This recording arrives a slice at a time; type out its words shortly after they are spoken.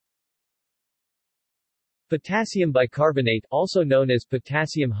Potassium bicarbonate, also known as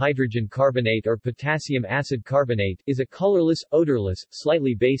potassium hydrogen carbonate or potassium acid carbonate, is a colorless, odorless,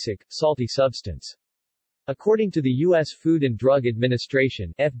 slightly basic, salty substance. According to the U.S. Food and Drug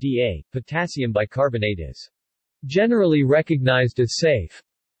Administration (FDA), potassium bicarbonate is generally recognized as safe.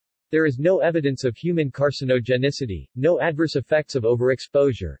 There is no evidence of human carcinogenicity, no adverse effects of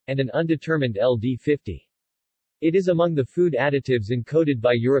overexposure, and an undetermined LD50. It is among the food additives encoded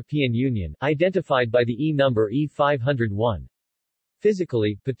by European Union, identified by the E number E501.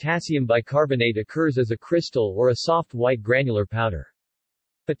 Physically, potassium bicarbonate occurs as a crystal or a soft white granular powder.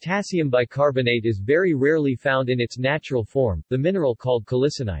 Potassium bicarbonate is very rarely found in its natural form, the mineral called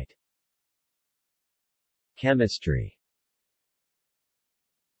calcitonite. Chemistry.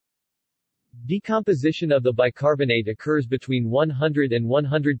 Decomposition of the bicarbonate occurs between 100 and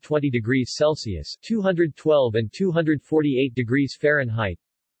 120 degrees Celsius, 212 and 248 degrees Fahrenheit.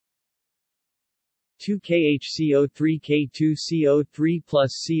 2KHCO3K2CO3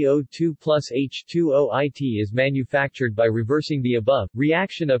 plus CO2 plus H2OIT is manufactured by reversing the above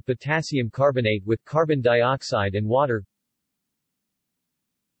reaction of potassium carbonate with carbon dioxide and water.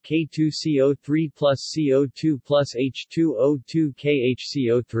 K2CO3 plus CO2 plus H2O2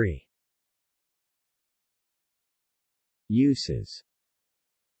 KHCO3. Uses.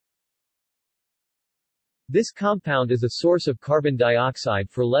 This compound is a source of carbon dioxide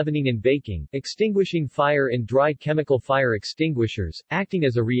for leavening and baking, extinguishing fire in dry chemical fire extinguishers, acting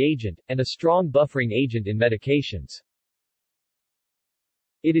as a reagent, and a strong buffering agent in medications.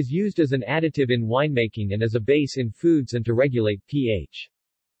 It is used as an additive in winemaking and as a base in foods and to regulate pH.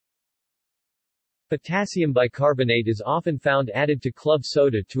 Potassium bicarbonate is often found added to club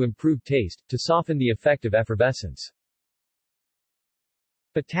soda to improve taste, to soften the effect of effervescence.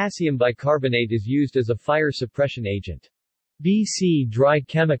 Potassium bicarbonate is used as a fire suppression agent. BC dry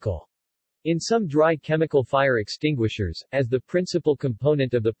chemical. In some dry chemical fire extinguishers, as the principal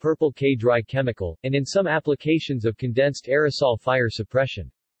component of the purple K dry chemical, and in some applications of condensed aerosol fire suppression.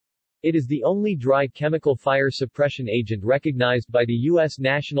 It is the only dry chemical fire suppression agent recognized by the U.S.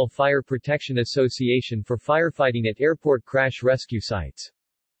 National Fire Protection Association for firefighting at airport crash rescue sites.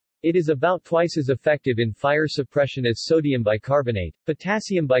 It is about twice as effective in fire suppression as sodium bicarbonate.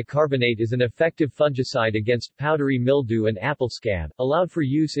 Potassium bicarbonate is an effective fungicide against powdery mildew and apple scab, allowed for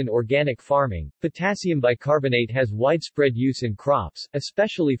use in organic farming. Potassium bicarbonate has widespread use in crops,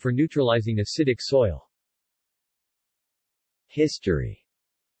 especially for neutralizing acidic soil. History.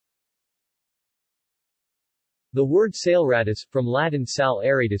 The word saleratus, from Latin sal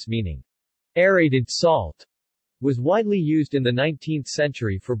aeratus meaning aerated salt, was widely used in the 19th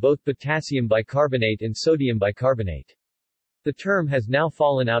century for both potassium bicarbonate and sodium bicarbonate. The term has now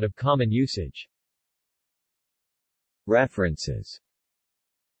fallen out of common usage. References.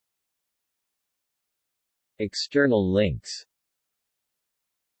 External links.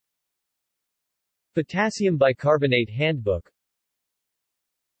 Potassium bicarbonate Handbook.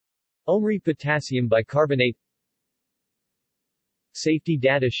 OMRI Potassium bicarbonate. Safety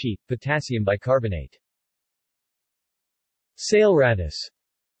data sheet, potassium bicarbonate. Saleratus.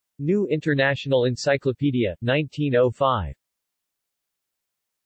 New International Encyclopedia, 1905.